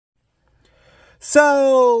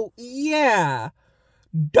So, yeah.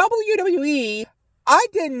 WWE, I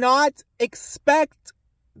did not expect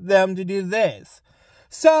them to do this.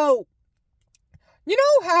 So, you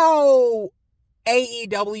know how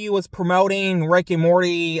AEW was promoting Rick and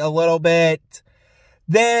Morty a little bit?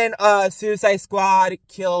 Then, Suicide Squad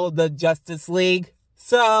killed the Justice League.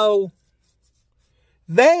 So,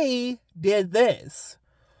 they did this.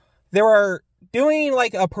 They were doing,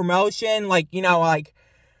 like, a promotion, like, you know, like,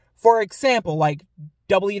 for example, like,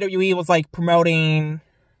 WWE was, like, promoting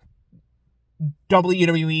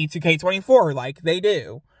WWE 2K24, like they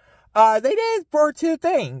do. They did for two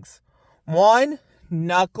things. One,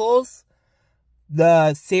 Knuckles,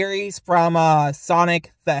 the series from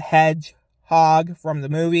Sonic the Hedgehog from the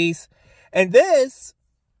movies. And this,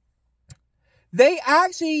 they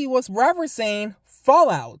actually was referencing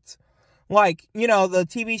Fallout. Like, you know, the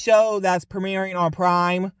TV show that's premiering on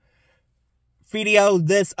Prime Video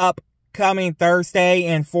this upcoming Thursday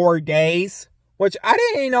in 4 days. Which I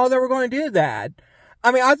didn't even know they were going to do that.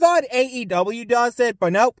 I mean, I thought AEW does it,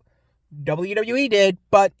 but nope. WWE did.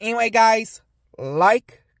 But anyway, guys,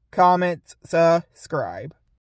 like, comment, subscribe.